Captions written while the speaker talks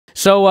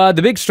So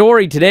the big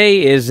story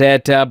today is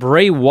that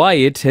Bray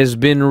Wyatt has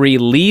been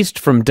released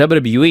from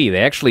WWE.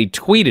 They actually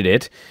tweeted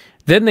it,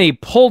 then they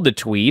pulled the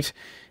tweet,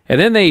 and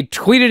then they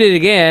tweeted it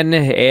again,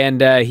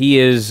 and he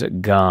is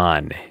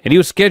gone. And he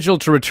was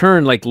scheduled to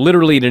return, like,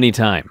 literally at any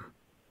time.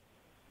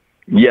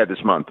 Yeah,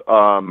 this month,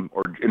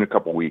 or in a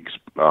couple weeks.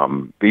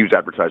 He was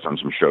advertised on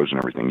some shows and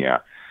everything, yeah.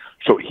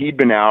 So he'd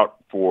been out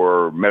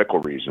for medical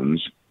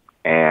reasons,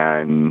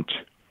 and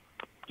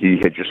he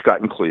had just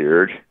gotten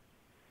cleared.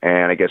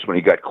 And I guess when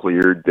he got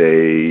cleared,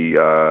 they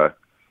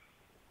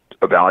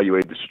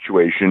evaluated the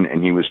situation,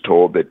 and he was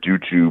told that due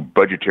to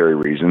budgetary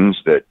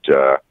reasons that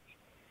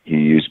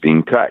he is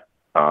being cut.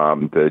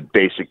 The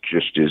basic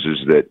gist is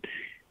that,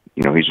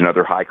 you know, he's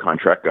another high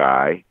contract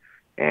guy,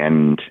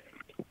 and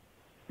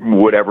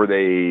whatever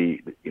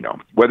they, you know,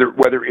 whether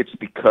it's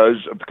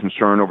because of the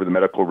concern over the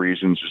medical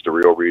reasons is the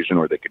real reason,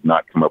 or they could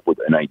not come up with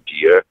an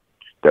idea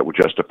that would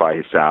justify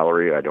his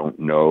salary, I don't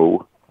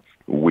know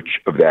which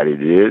of that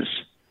it is.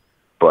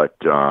 But,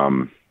 you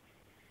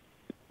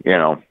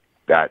know,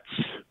 that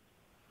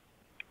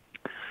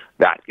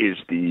is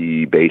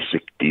the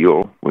basic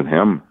deal with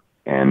him.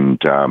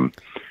 And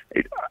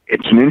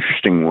it's an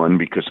interesting one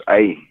because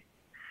I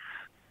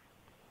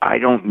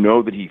don't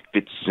know that he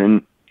fits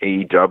in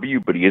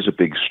AEW, but he is a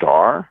big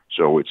star.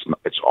 So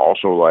it's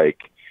also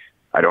like,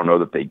 I don't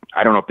know if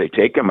they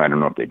take him. I don't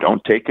know if they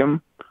don't take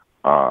him.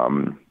 I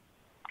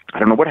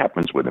don't know what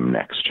happens with him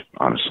next,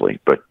 honestly.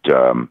 But,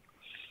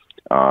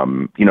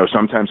 you know,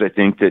 sometimes I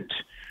think that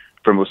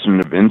from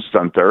listening to Vince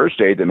on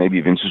Thursday that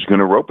maybe Vince is going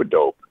to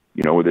rope-a-dope,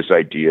 you know, with this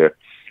idea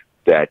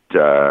that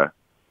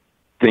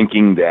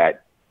thinking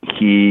that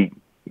he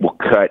will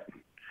cut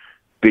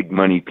big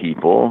money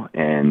people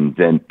and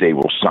then they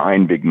will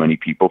sign big money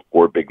people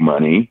for big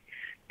money,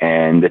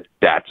 and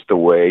that's the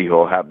way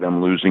he'll have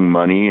them losing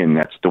money, and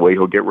that's the way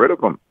he'll get rid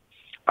of them.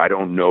 I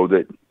don't know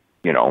that,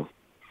 you know,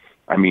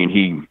 I mean,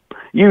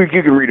 you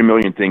can read a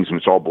million things and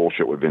it's all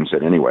bullshit what Vince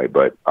said anyway,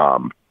 but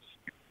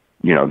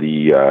you know,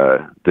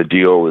 the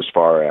deal as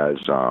far as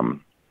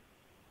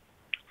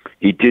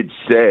he did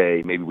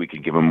say maybe we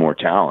could give him more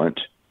talent.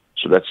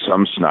 So that's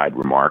some snide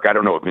remark. I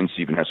don't know if Vince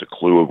even has a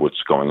clue of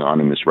what's going on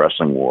in this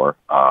wrestling war,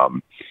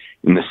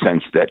 in the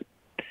sense that,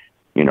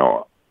 you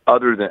know,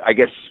 other than, I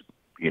guess,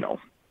 you know,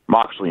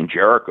 Moxley and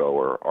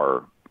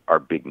Jericho are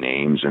big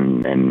names,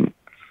 and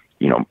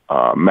you know,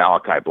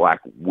 Malachi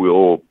Black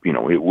will, you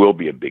know, it will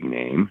be a big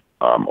name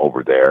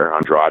over there.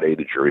 Andrade,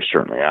 the jury's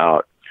certainly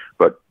out.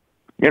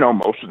 You know,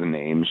 most of the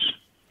names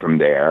from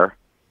there,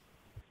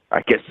 I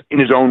guess in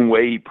his own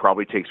way, he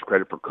probably takes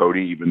credit for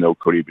Cody, even though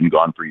Cody had been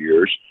gone for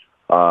years.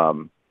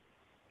 And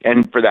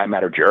for that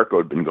matter, Jericho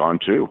had been gone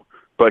too.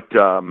 But,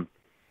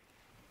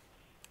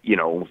 you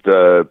know,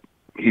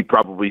 he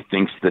probably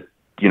thinks that,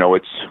 you know,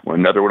 it's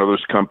another one of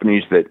those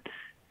companies that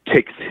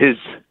takes his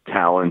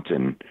talent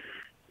and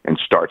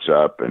starts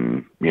up,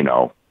 and, you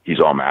know, he's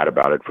all mad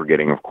about it,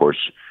 forgetting, of course,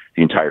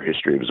 the entire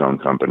history of his own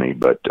company.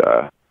 But,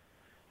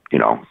 you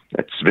know,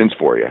 that's Vince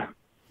for you.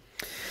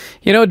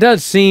 You know, it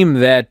does seem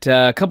that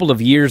a couple of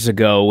years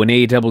ago when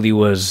AEW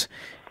was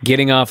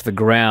getting off the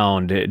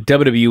ground,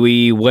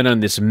 WWE went on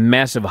this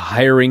massive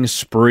hiring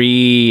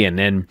spree, and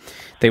then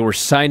they were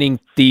signing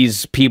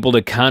these people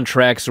to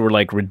contracts that were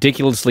like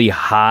ridiculously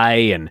high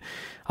and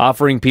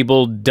offering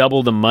people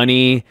double the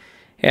money.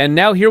 And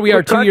now here we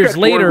are 2 years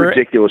later.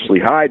 Ridiculously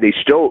high. They're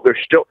still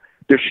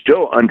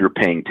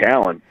underpaying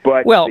talent.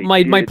 But well,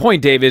 my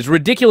point, Dave, is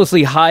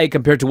ridiculously high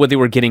compared to what they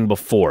were getting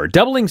before.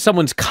 Doubling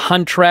someone's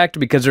contract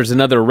because there's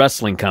another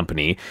wrestling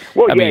company.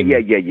 Well,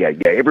 yeah.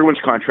 Everyone's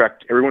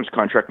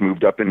contract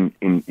moved up in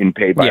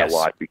pay by yes. a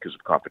lot because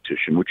of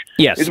competition, which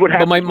yes. is what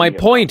happens. But my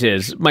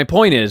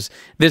point is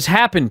this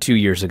happened 2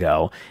 years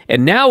ago,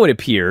 and now it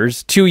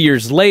appears 2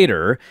 years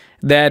later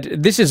that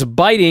this is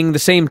biting the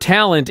same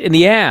talent in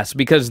the ass,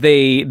 because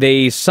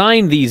they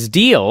signed these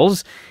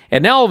deals.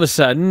 And now all of a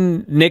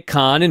sudden, Nick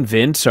Khan and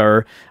Vince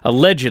are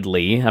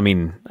allegedly, I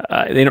mean,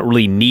 they don't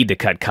really need to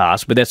cut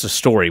costs, but that's the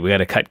story. We got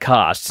to cut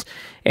costs.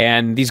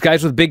 And these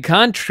guys with big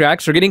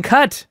contracts are getting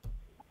cut.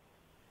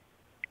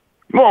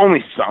 Well,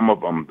 only some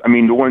of them. I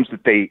mean, the ones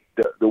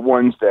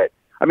that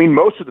I mean,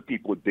 most of the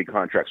people with big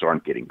contracts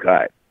aren't getting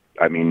cut.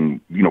 I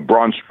mean, you know,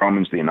 Braun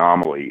Strowman's the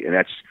anomaly. And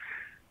that's,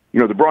 you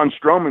know, the Braun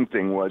Strowman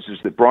thing is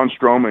that Braun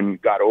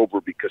Strowman got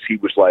over because he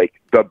was like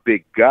the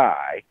big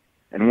guy.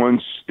 And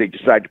once they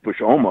decide to push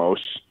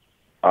Omos,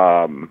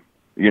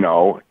 you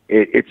know,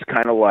 it's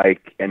kind of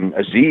like, and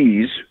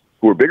Aziz,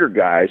 who are bigger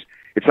guys,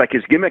 it's like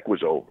his gimmick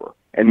was over.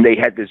 And they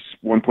had this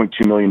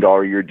 $1.2 million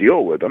a year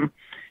deal with him.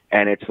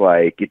 And it's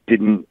like,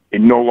 it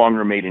no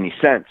longer made any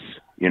sense,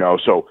 you know.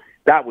 So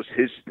that was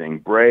his thing.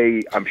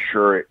 Bray, I'm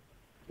sure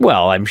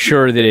Well, I'm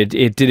sure that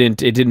it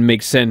didn't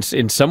make sense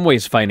in some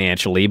ways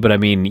financially, but I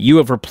mean, you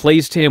have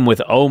replaced him with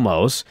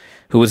Omos,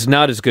 who is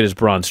not as good as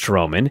Braun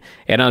Strowman,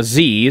 and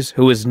Aziz,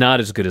 who is not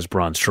as good as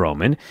Braun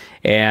Strowman,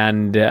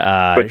 and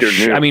but they're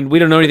new. I mean, we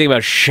don't know anything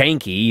about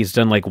Shanky. He's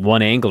done like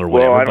one angle or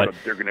whatever. Well, I don't know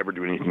if they're gonna ever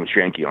do anything with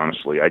Shanky.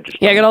 Honestly, I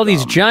got all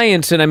these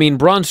giants, and I mean,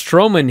 Braun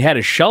Strowman had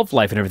a shelf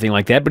life and everything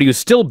like that, but he was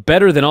still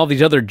better than all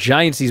these other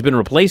giants he's been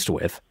replaced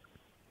with.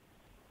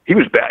 He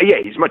was bad. Yeah,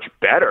 he's much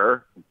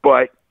better,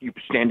 but you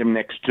stand him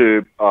next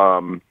to,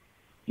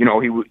 you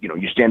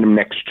stand him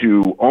next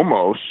to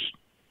Omos,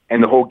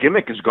 and the whole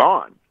gimmick is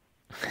gone.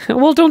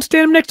 Well, don't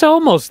stand him next to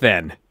Omos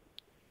then.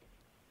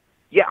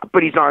 Yeah,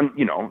 but he's on.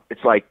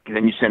 It's like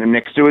then you send him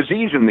next to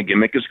Aziz, and the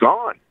gimmick is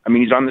gone. I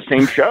mean, he's on the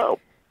same show.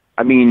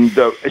 I mean,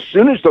 as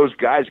soon as those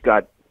guys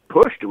got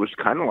pushed, it was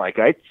kind of like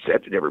I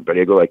said to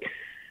everybody, I go like,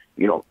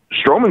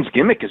 Strowman's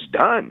gimmick is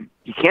done.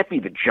 He can't be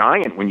the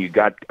giant when you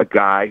got a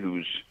guy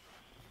who's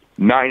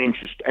 9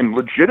 inches and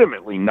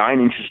legitimately 9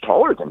 inches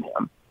taller than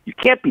him. You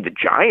can't be the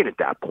giant at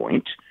that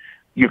point.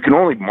 You can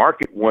only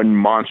market one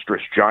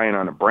monstrous giant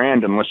on a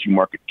brand unless you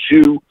market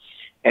two.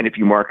 And if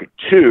you market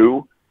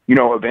two,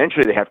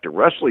 eventually they have to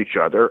wrestle each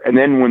other. And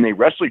then when they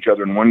wrestle each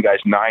other and one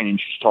guy's 9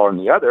 inches taller than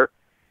the other,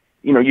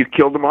 you've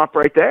killed them off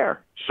right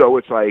there. So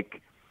it's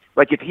like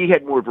if he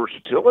had more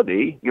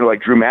versatility,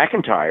 like Drew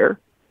McIntyre,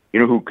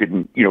 who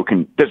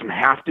doesn't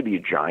have to be a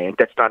giant.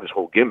 That's not his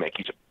whole gimmick.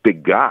 He's a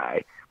big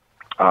guy.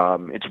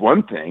 It's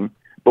one thing,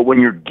 but when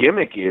your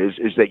gimmick is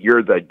that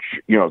you're the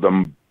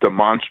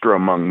monster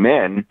among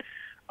men,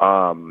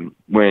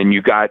 when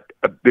you got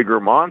a bigger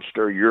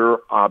monster,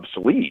 you're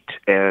obsolete.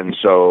 And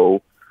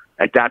so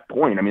at that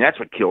point, I mean, that's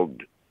what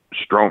killed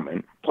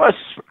Strowman. Plus,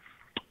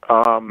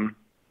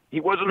 he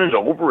wasn't as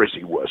over as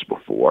he was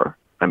before.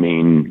 I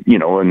mean,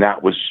 and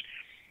that was,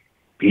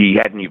 he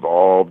hadn't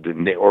evolved,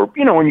 and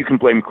and you can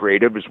blame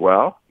creative as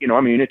well.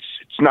 I mean,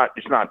 it's not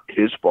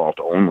his fault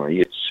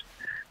only. It's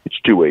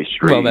two-way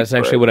street. Well, that's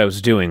actually what I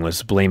was doing,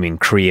 was blaming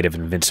creative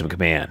and Vince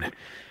McMahon.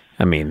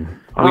 I mean,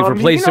 we've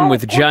replaced him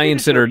with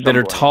giants that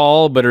are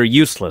tall but are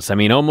useless. I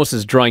mean, Omos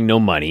is drawing no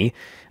money.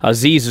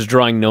 Aziz is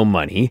drawing no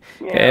money.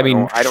 Yeah, I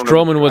mean,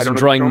 Strowman wasn't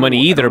drawing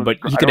money either, but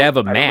he could have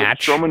a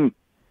match. I don't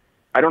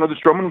know that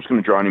Strowman was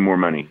going to draw any more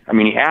money. I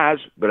mean, he has,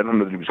 but I don't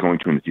know that he was going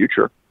to in the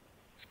future.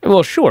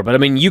 Well, sure, but I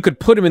mean, you could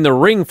put him in the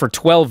ring for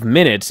 12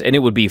 minutes and it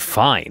would be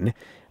fine.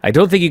 I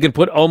don't think you can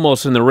put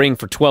Omos in the ring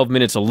for 12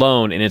 minutes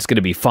alone and it's going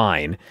to be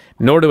fine.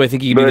 Nor do I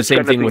think you can do the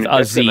same thing with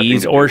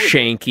Aziz or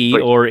Shanky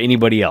or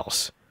anybody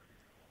else.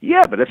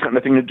 Yeah, but that's got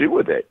nothing to do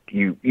with it.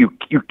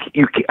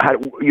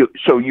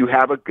 So you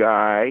have a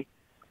guy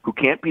who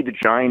can't be the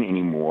giant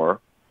anymore,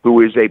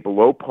 who is a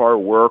below par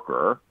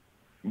worker,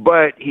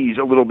 but he's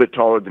a little bit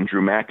taller than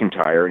Drew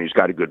McIntyre and he's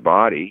got a good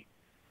body.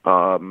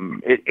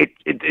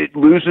 It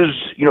loses,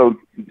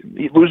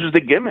 it loses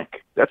the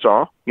gimmick. That's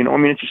all. I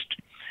mean,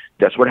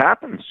 that's what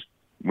happens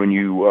when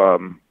you, I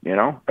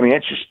mean,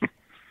 it's just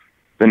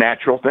the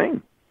natural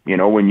thing,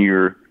 when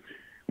you're,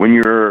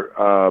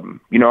 I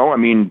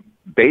mean,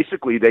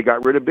 basically they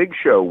got rid of Big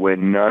Show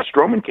when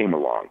Strowman came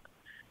along.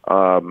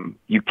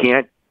 You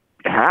can't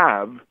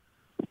have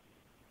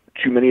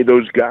too many of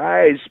those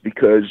guys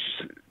because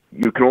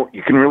you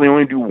can really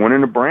only do one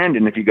in a brand.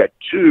 And if you got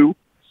two,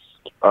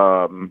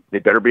 they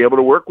better be able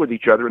to work with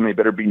each other and they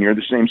better be near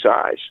the same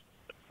size,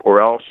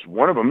 or else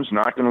one of them is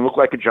not going to look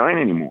like a giant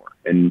anymore.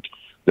 And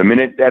the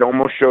minute that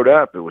almost showed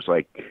up, it was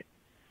like,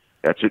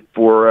 that's it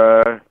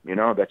for,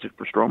 that's it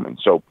for Strowman.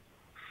 So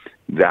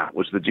that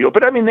was the deal.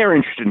 But I mean, they're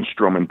interested in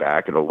Strowman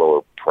back at a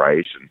lower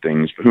price and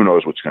things, but who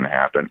knows what's going to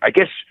happen. I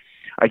guess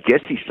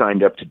he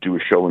signed up to do a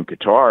show in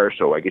Qatar,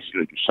 so I guess he's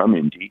going to do some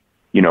indie,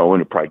 and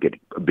he'll probably get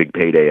a big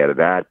payday out of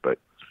that. But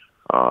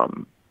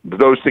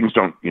those things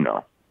don't,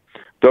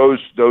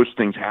 those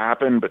things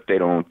happen, but they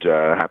don't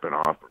happen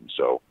often.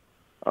 So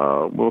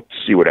we'll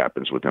see what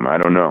happens with him. I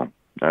don't know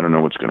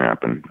what's going to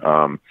happen.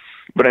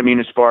 But I mean,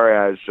 as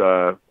far as,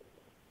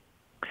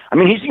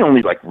 he's the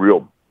only like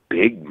real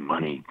big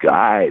money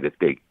guy that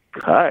they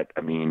cut.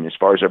 I mean, as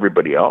far as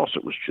everybody else,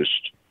 it was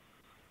just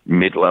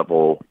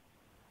mid-level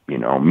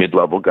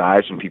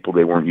guys and people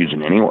they weren't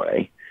using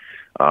anyway.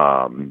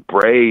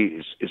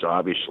 Bray is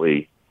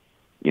obviously,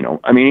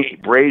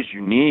 Bray's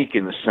unique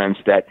in the sense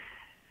that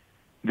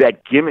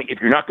gimmick,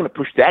 if you're not going to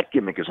push that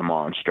gimmick as a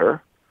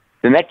monster,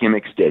 then that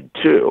gimmick's dead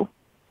too.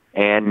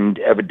 And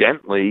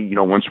evidently,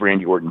 once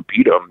Randy Orton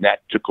beat him,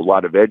 that took a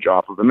lot of edge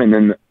off of him. And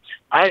then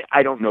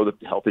I don't know that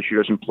the health issue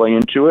doesn't play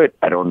into it.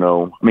 I don't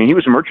know. I mean, he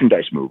was a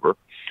merchandise mover.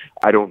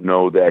 I don't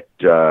know that,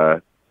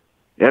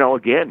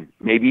 again,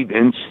 maybe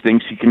Vince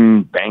thinks he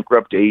can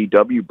bankrupt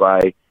AEW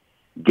by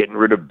getting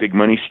rid of big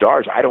money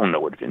stars. I don't know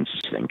what Vince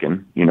is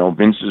thinking.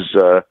 Vince is,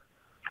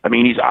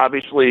 he's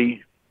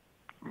obviously,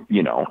 he's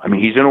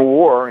in a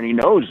war and he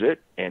knows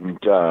it. And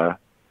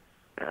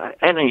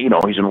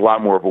he's in a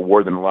lot more of a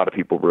war than a lot of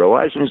people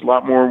realize. And he's a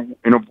lot more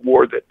in a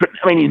war but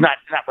he's not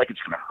like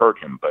it's going to hurt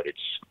him, but it's,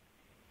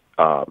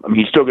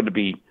 he's still going to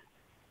be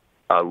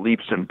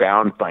leaps and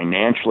bounds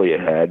financially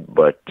ahead,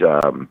 but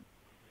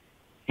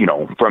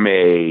from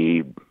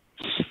a,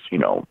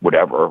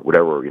 whatever,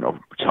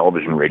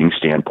 television rating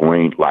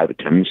standpoint, live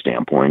attendance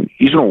standpoint,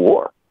 he's in a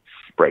war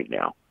right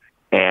now.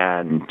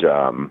 And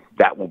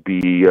that will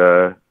be,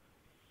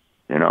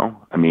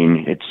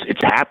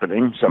 it's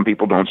happening. Some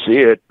people don't see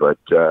it, but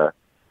a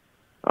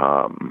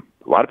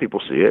lot of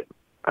people see it.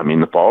 I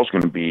mean, the fall is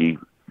going to be,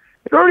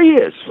 it already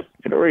is.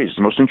 It already is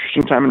the most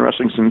interesting time in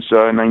wrestling since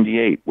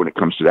 98 when it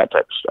comes to that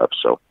type of stuff.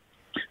 So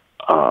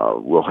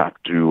we'll have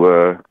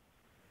to,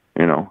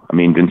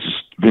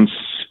 Vince,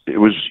 it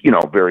was,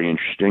 very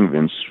interesting.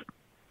 Vince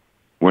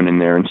went in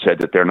there and said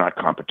that they're not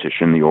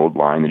competition, the old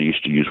line that he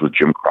used to use with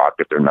Jim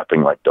Crockett. They're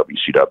nothing like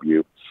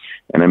WCW.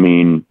 And I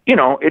mean,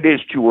 it is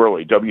too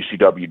early.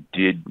 WCW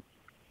did,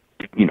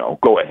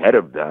 go ahead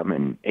of them,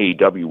 and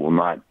AEW will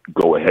not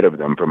go ahead of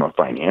them from a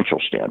financial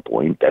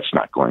standpoint. That's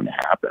not going to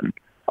happen.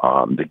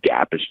 The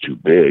gap is too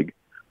big.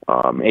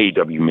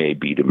 AEW may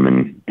beat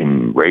them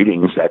in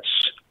ratings.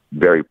 That's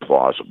very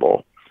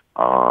plausible.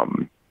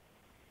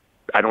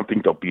 I don't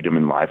think they'll beat them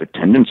in live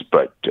attendance,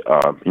 but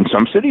in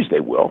some cities they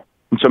will.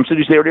 In some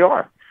cities they already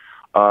are,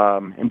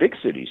 in big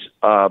cities.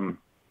 But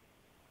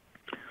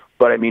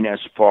I mean, as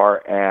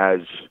far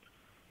as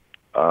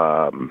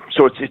so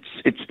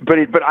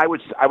but I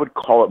would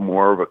call it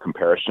more of a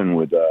comparison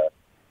with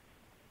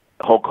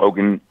Hulk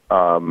Hogan,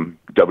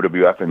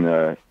 WWF in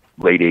the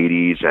late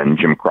 '80s, and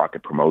Jim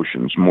Crockett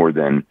Promotions more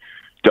than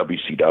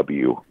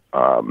WCW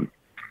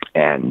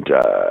and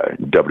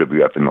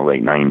WWF in the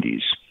late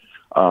 '90s.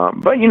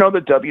 But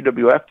the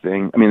WWF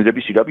thing, the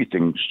WCW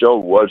thing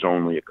still was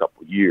only a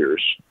couple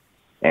years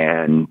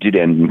and did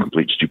end in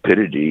complete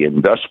stupidity.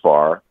 And thus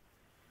far,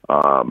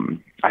 I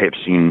have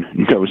seen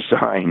no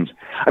signs.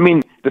 I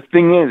mean, the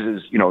thing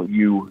is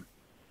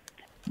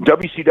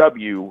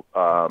WCW,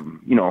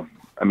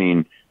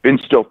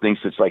 Vince still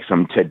thinks it's like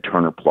some Ted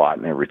Turner plot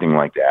and everything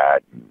like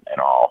that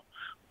and all.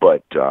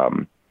 But,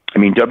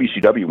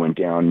 WCW went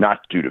down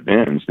not due to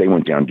Vince. They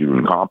went down due to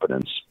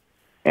incompetence.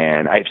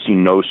 And I've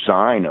seen no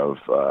sign of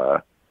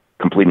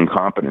complete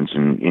incompetence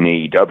in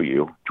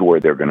AEW to where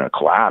they're going to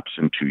collapse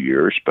in 2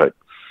 years. But,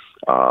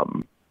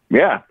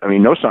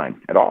 no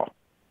sign at all.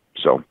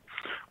 So,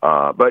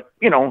 but,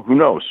 who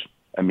knows?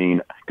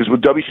 Because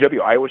with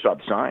WCW, I always saw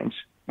the signs.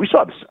 We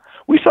saw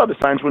the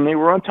signs when they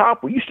were on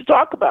top. We used to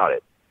talk about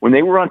it. When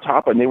they were on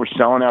top and they were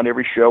selling out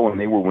every show and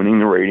they were winning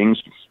the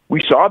ratings, we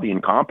saw the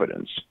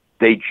incompetence.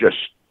 They just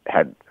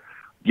had,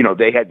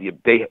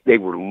 they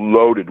were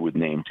loaded with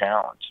name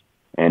talents.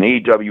 And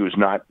AEW is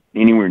not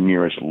anywhere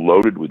near as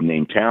loaded with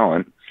name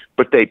talent,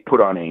 but they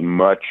put on a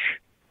much,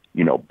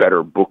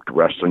 better booked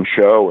wrestling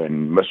show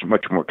and much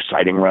more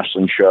exciting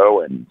wrestling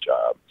show. And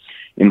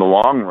in the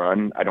long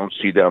run, I don't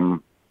see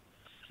them,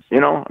 you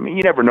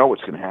never know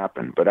what's going to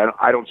happen, but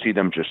I don't see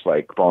them just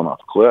like falling off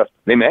a cliff.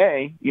 They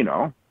may,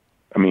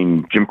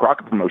 Jim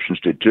Crockett Promotions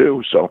did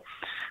too. So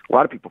a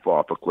lot of people fall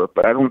off a cliff,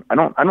 but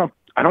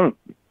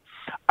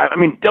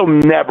they'll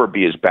never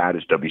be as bad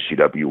as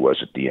WCW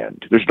was at the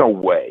end. There's no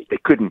way. They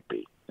couldn't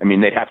be.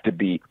 They'd have to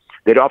be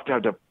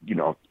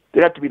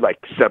like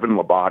 7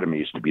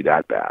 lobotomies to be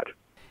that bad.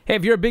 Hey,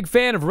 if you're a big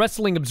fan of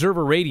Wrestling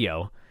Observer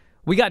Radio,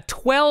 we got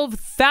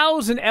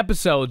 12,000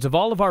 episodes of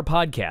all of our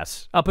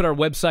podcasts up at our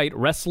website,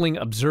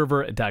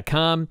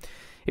 WrestlingObserver.com.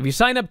 If you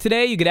sign up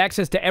today, you get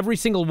access to every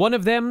single one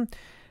of them.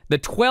 The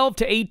 12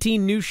 to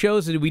 18 new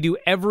shows that we do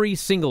every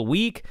single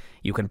week.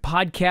 You can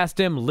podcast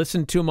them,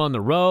 listen to them on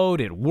the road,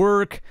 at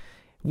work,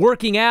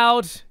 working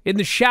out, in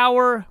the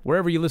shower,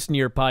 wherever you listen to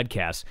your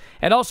podcasts.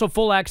 And also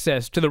full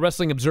access to the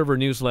Wrestling Observer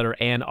newsletter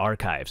and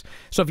archives.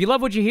 So if you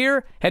love what you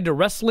hear, head to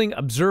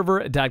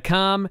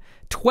WrestlingObserver.com.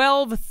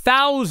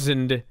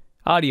 12,000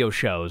 audio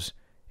shows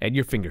at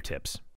your fingertips.